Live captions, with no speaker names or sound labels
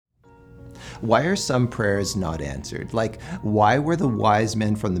Why are some prayers not answered? Like, why were the wise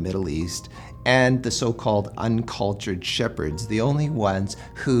men from the Middle East and the so-called uncultured shepherds the only ones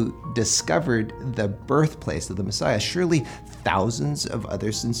who discovered the birthplace of the Messiah? Surely thousands of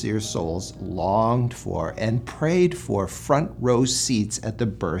other sincere souls longed for and prayed for front row seats at the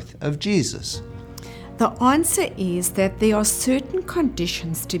birth of Jesus. The answer is that there are certain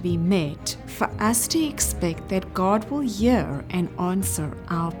conditions to be met for us to expect that God will hear and answer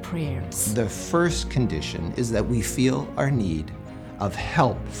our prayers. The first condition is that we feel our need of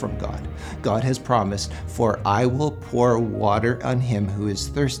help from God. God has promised, "For I will pour water on him who is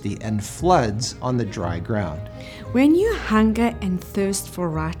thirsty and floods on the dry ground." When you hunger and thirst for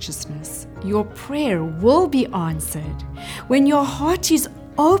righteousness, your prayer will be answered. When your heart is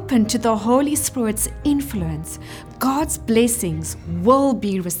open to the Holy Spirit's influence, God's blessings will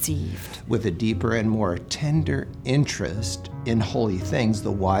be received. With a deeper and more tender interest in holy things,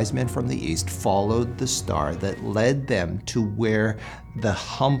 the wise men from the East followed the star that led them to where the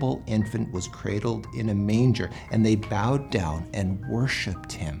humble infant was cradled in a manger, and they bowed down and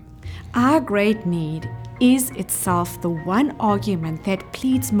worshiped him. Our great need is itself the one argument that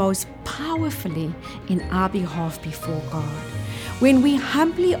pleads most powerfully in our behalf before God. When we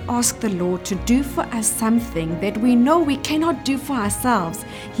humbly ask the Lord to do for us something that we know we cannot do for ourselves,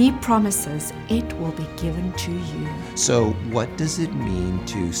 He promises it will be given to you. So what does it mean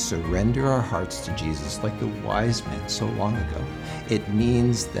to surrender our hearts to Jesus like the wise men so long ago? It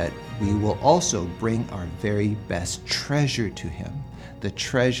means that we will also bring our very best treasure to Him, the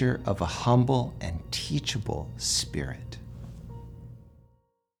treasure of a humble and teachable spirit.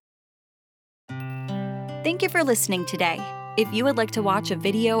 Thank you for listening today. If you would like to watch a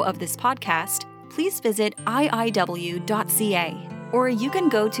video of this podcast, please visit iiw.ca, or you can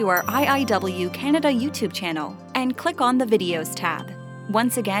go to our IIW Canada YouTube channel and click on the Videos tab.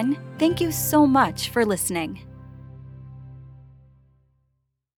 Once again, thank you so much for listening.